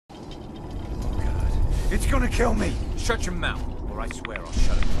It's gonna kill me. Shut your mouth, or I swear I'll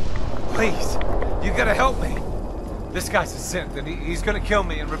shut it for you. Please, you gotta help me. This guy's a synth, and he's gonna kill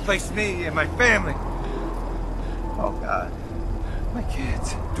me and replace me and my family. Oh, God. My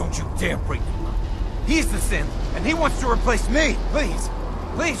kids. Don't you dare break them up. He's the synth, and he wants to replace me. Please.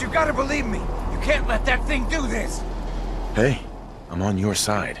 Please, you gotta believe me. You can't let that thing do this. Hey, I'm on your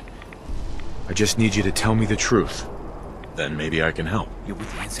side. I just need you to tell me the truth. Then maybe I can help. You're with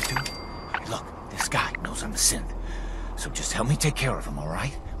the Institute? Look, this guy knows I'm a synth. So just help me take care of him, all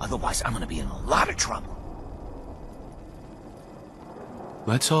right? Otherwise, I'm gonna be in a lot of trouble.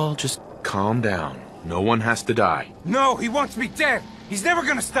 Let's all just calm down. No one has to die. No, he wants me dead. He's never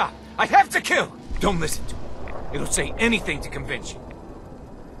gonna stop. I have to kill. Don't listen to him. It'll say anything to convince you.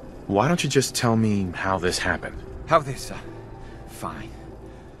 Why don't you just tell me how this happened? How this, fine.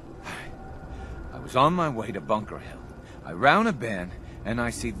 I was on my way to Bunker Hill. I round a bend, and I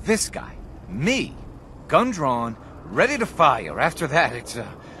see this guy. Me. Gun drawn, ready to fire. After that, it's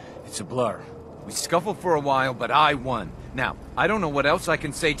a blur. We scuffled for a while, but I won. Now, I don't know what else I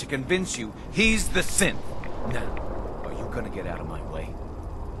can say to convince you he's the synth. Now, are you gonna get out of my way?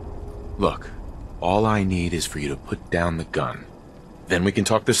 Look, all I need is for you to put down the gun. Then we can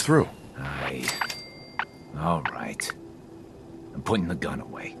talk this through. All right. I'm putting the gun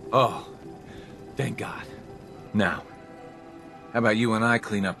away. Oh, thank God. Now, how about you and I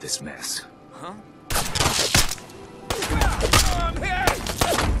clean up this mess? Huh? I'm here!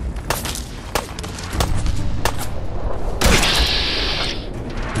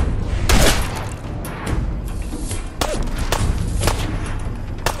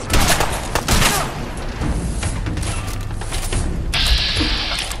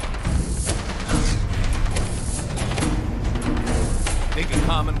 Think a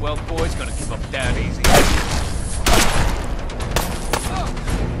Commonwealth boy's gonna give up that easy?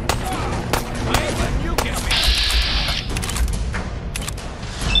 I ain't letting you get me.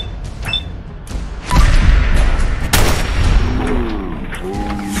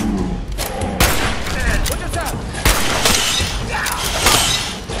 Look at that!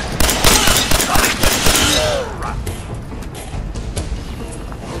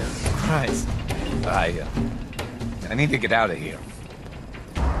 Christ. I need to get out of here.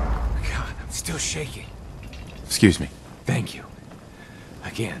 God, I'm still shaking. Excuse me. Thank you.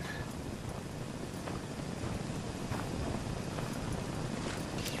 Again.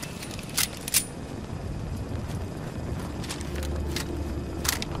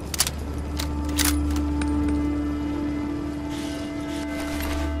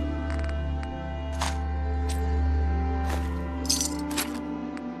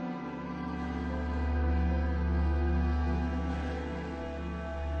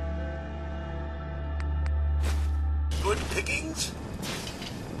 Good pickings?